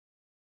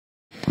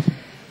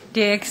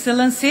Dear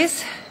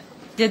Excellencies,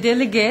 dear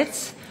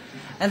delegates,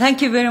 and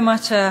thank you very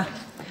much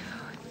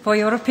for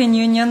European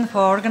Union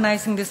for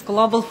organizing this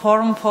global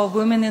forum for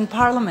women in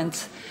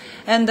parliament.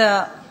 And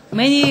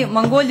many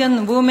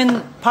Mongolian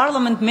women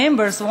parliament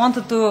members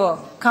wanted to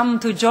come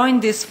to join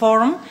this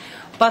forum,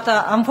 but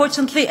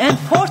unfortunately and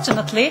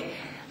fortunately,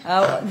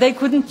 they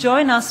couldn't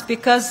join us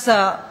because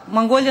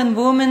Mongolian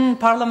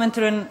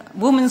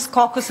Women's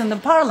Caucus in the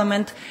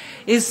parliament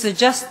is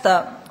just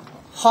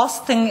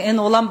hosting in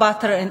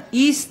Ulaanbaatar an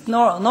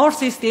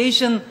Northeast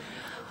Asian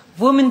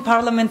Women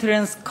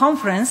Parliamentarians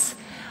Conference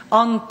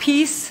on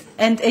peace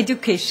and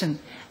education.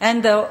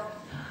 And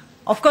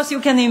of course you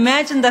can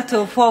imagine that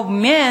for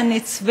men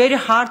it's very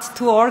hard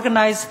to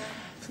organize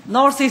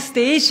Northeast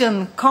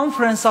Asian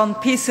conference on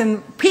peace,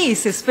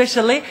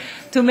 especially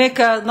to make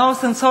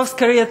North and South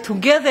Korea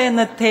together in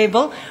a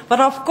table. But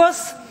of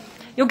course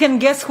you can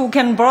guess who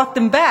can brought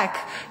them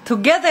back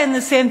together in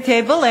the same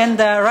table. And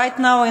right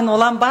now in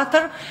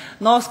Ulaanbaatar,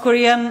 North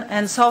Korean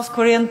and South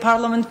Korean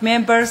parliament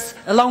members,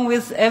 along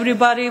with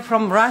everybody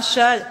from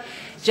Russia,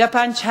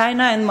 Japan,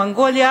 China, and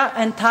Mongolia,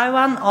 and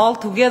Taiwan, all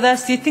together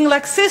sitting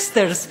like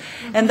sisters.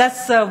 And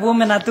that's what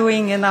women are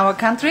doing in our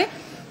country.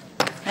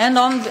 And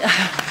on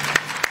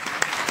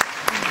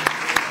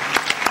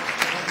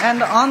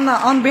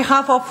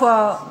behalf of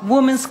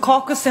Women's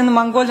Caucus in the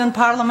Mongolian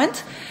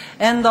Parliament,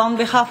 and on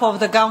behalf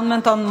of the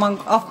government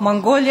of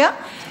Mongolia,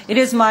 it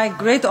is my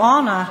great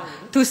honor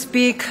to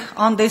speak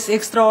on this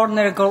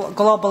extraordinary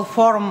global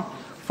forum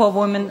for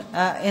women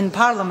in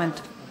Parliament.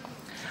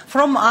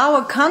 From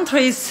our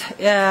country's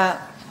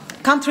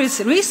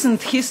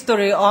recent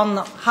history on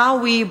how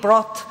we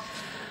brought,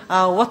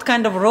 what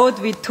kind of road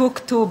we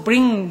took to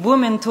bring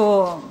women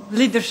to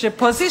leadership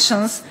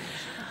positions,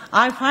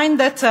 I find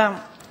that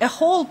a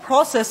whole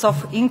process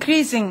of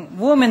increasing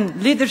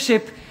women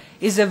leadership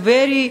is a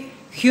very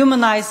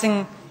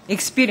humanizing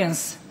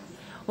experience.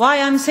 Why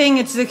I'm saying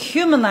it's a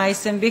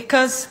humanizing?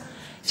 Because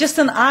just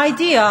an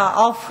idea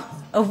of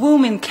a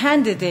woman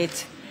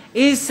candidate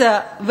is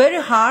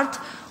very hard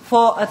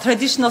for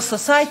traditional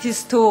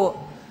societies to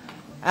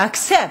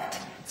accept.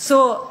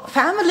 So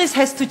families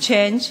have to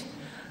change,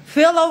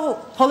 fellow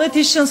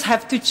politicians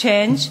have to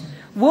change,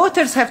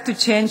 voters have to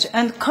change,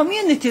 and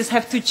communities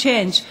have to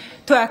change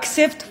to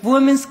accept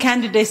women's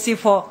candidacy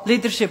for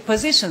leadership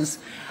positions.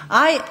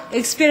 I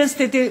experienced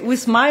it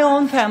with my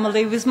own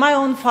family, with my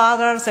own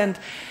fathers and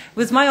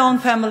with my own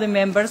family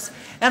members,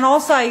 and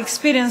also I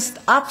experienced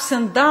ups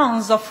and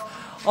downs of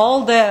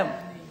all the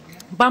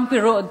bumpy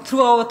road,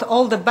 throughout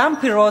all the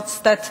bumpy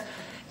roads, that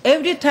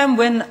every time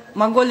when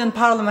Mongolian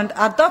parliament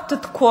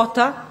adopted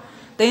quota,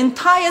 the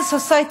entire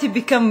society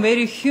became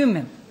very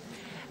human.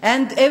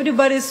 And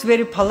everybody is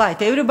very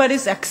polite, everybody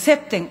is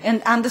accepting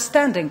and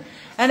understanding.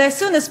 And as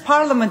soon as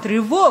parliament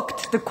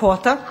revoked the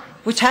quota,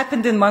 which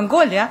happened in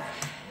Mongolia,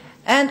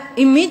 and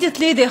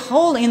immediately the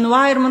whole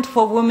environment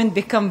for women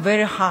became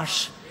very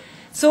harsh.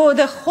 So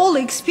the whole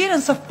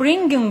experience of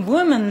bringing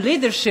women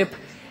leadership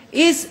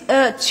is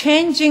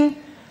changing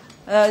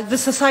the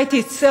society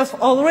itself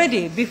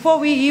already. Before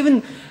we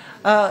even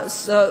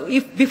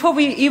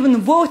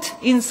vote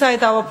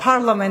inside our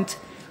parliament,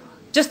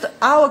 just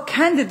our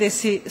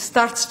candidacy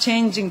starts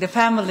changing the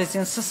families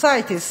and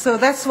societies. So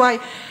that's why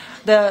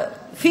the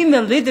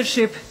female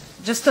leadership,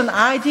 just an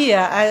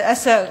idea,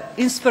 as an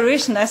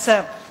inspiration, as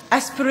an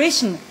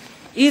aspiration,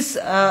 is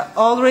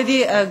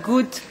already a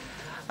good,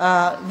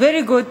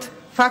 very good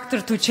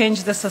factor to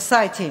change the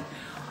society.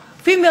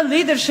 Female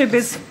leadership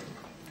is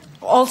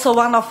also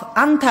one of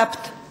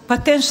untapped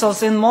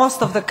potentials in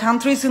most of the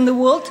countries in the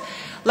world.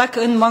 Like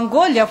in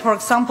Mongolia, for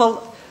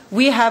example,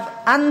 we have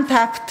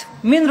untapped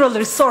mineral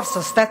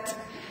resources that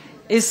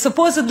is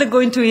supposedly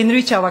going to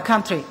enrich our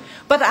country.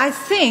 But I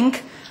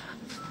think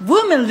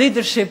women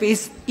leadership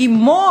is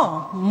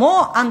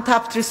more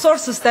untapped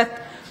resources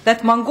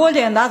that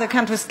Mongolia and other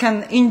countries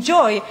can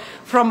enjoy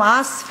from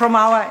us, from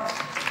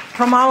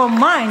our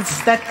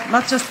minds, that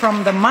not just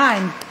from the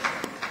mind.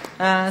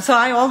 So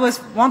I always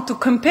want to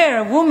compare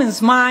a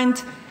woman's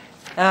mind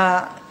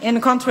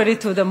in contrary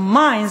to the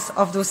minds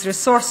of those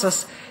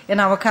resources in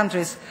our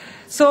countries.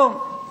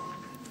 So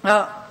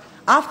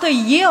after a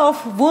year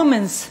of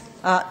women's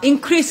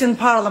increase in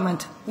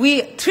parliament,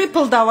 we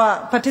tripled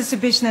our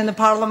participation in the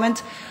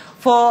parliament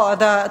for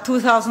the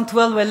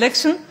 2012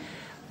 election.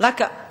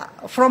 Like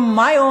from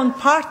my own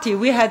party,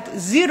 we had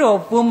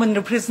 0 women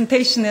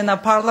representation in our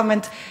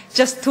parliament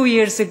just 2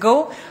 years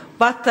ago,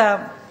 but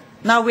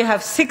now we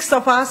have 6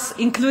 of us,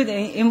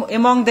 including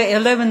among the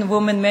 11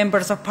 women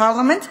members of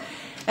parliament.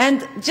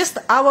 And just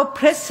our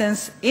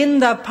presence in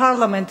the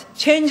parliament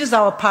changes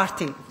our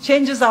party,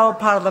 changes our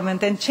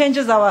parliament, and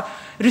changes our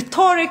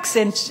rhetorics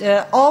and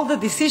all the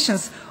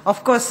decisions,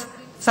 of course,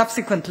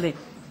 subsequently.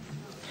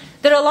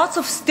 There are lots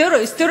of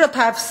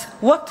stereotypes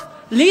what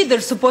leader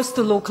is supposed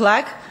to look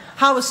like,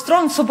 how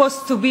strong is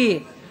supposed to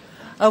be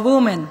a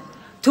woman,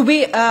 to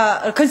be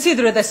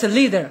considered as a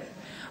leader.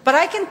 But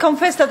I can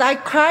confess that I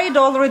cried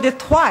already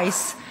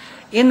twice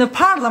in the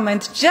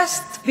parliament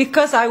just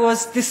because I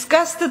was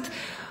disgusted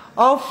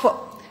of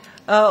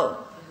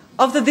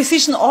of the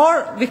decision,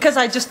 or because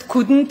I just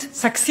couldn't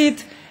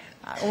succeed,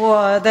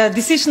 or the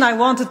decision I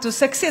wanted to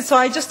succeed. So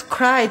I just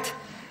cried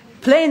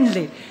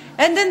plainly.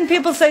 And then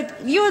people said,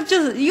 you're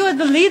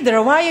the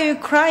leader. Why are you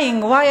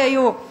crying? Why are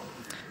you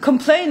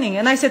complaining?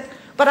 And I said,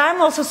 but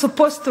I'm also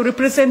supposed to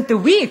represent the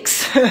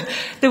weaks,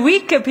 the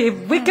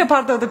weaker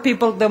part of the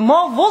people, the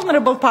more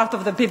vulnerable part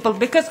of the people,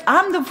 because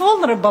I'm the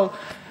vulnerable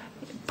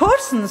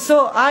person.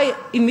 So I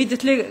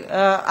immediately,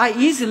 I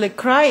easily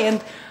cry,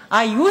 and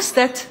I use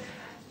that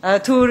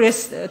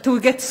to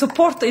get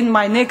support in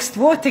my next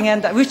voting,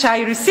 and which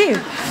I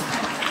received.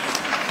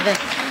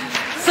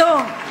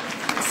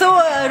 So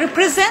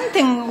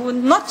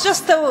representing, not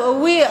just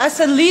we as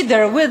a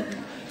leader, we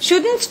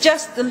shouldn't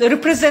just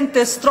represent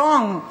the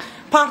strong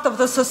part of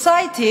the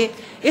society.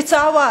 It's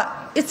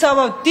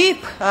our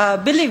deep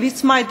belief,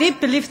 it's my deep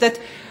belief that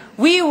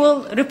we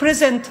will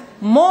represent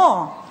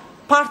more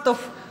part of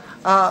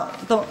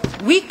the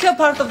weaker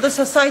part of the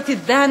society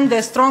than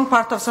the strong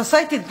part of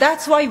society.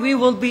 That's why we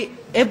will be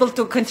able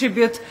to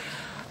contribute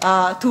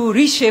to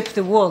reshape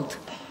the world.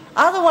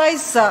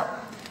 Otherwise,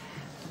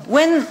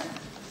 when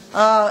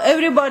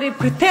everybody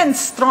pretends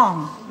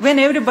strong, when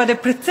everybody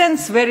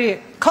pretends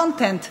very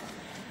content,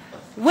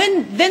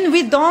 then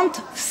we don't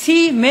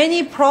see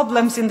many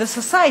problems in the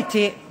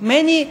society.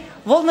 Many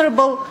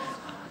vulnerable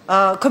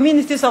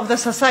communities of the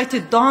society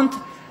don't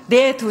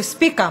dare to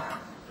speak up.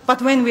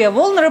 But when we are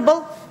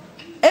vulnerable,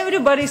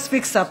 everybody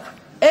speaks up.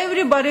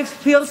 Everybody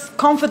feels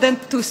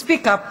confident to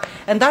speak up.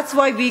 And that's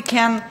why we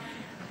can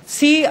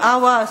see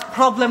our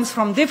problems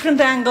from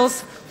different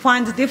angles,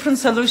 find different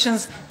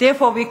solutions.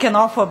 Therefore, we can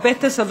offer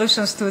better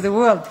solutions to the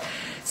world.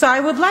 So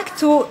I would like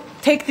to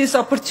take this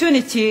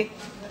opportunity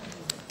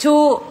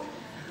to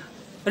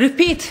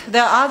repeat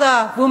the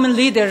other women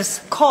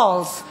leaders'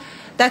 calls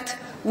that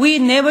we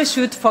never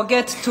should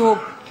forget to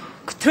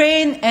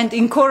train and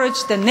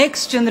encourage the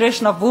next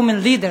generation of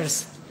women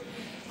leaders.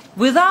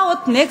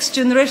 Without next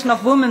generation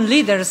of women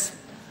leaders,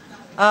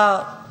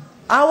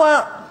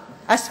 our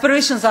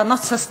aspirations are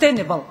not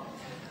sustainable.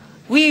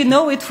 We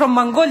know it from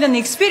Mongolian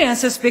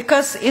experiences,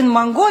 because in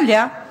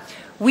Mongolia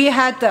we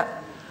had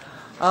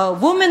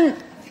women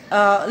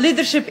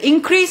leadership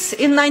increase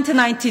in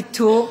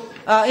 1992,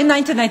 in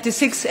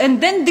 1996,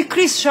 and then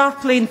decrease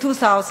sharply in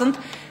 2000,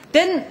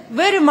 then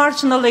very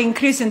marginal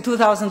increase in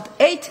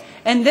 2008,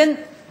 and then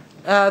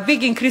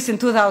big increase in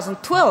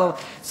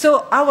 2012.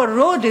 So our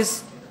road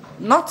was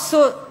not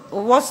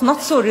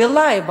so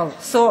reliable.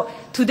 So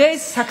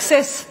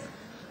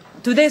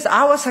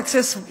our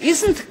success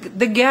isn't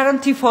the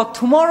guarantee for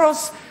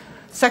tomorrow's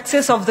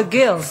success of the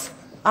girls,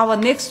 our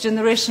next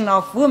generation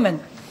of women.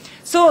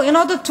 So in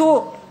order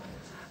to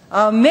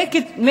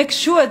make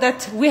sure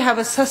that we have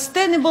a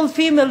sustainable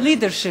female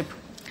leadership,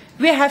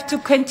 we have to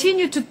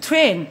continue to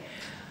train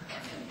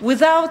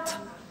without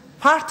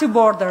party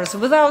borders,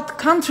 without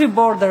country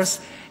borders.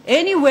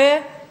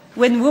 Anywhere,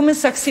 when women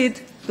succeed,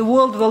 the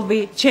world will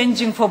be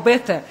changing for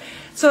better.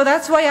 So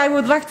that's why I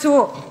would like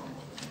to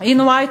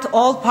invite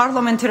all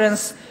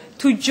parliamentarians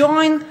to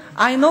join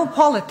I Know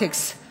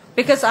Politics,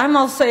 because I'm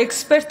also an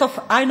expert of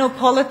I Know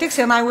Politics,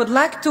 and I would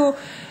like to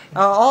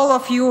all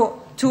of you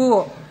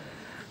to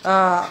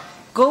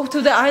go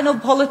to the I Know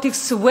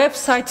Politics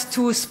website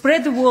to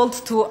spread the word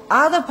to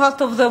other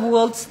parts of the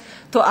world,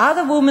 to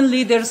other women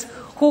leaders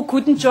who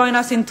couldn't join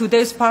us in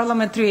today's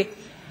parliamentary,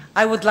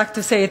 I would like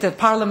to say it, a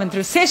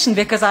parliamentary session,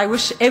 because I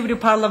wish every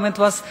parliament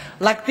was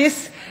like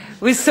this,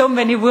 with so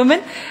many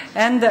women.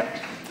 And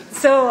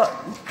so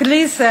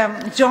please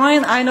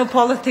join I Know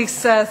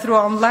Politics through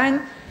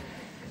online,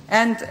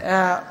 and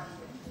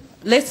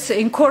let's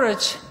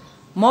encourage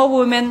more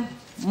women,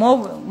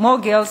 more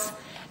girls.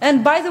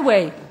 And by the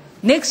way,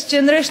 next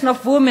generation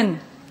of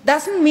women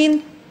doesn't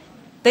mean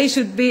they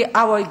should be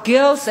our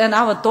girls and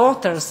our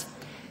daughters.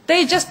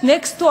 They just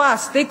next to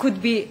us. They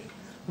could be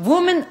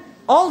women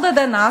older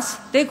than us.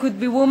 They could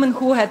be women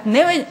who had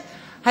never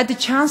had the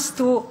chance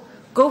to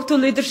go to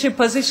leadership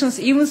positions,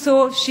 even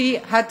though she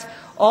had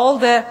all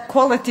the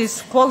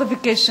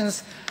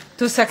qualifications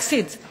to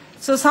succeed.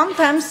 So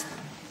sometimes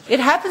it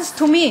happens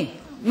to me,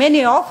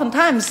 often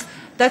times,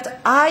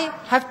 that I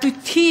have to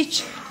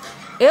teach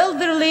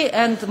elderly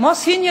and more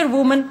senior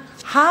women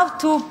how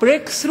to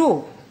break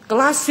through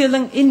glass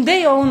ceiling in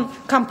their own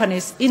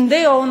companies, in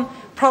their own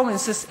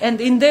provinces,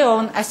 and in their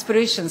own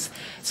aspirations.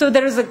 So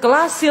there is a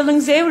glass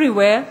ceilings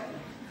everywhere.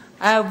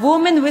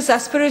 Women with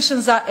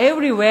aspirations are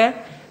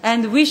everywhere,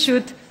 and we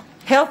should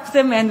help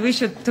them, and we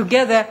should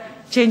together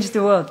change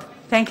the world.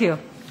 Thank you.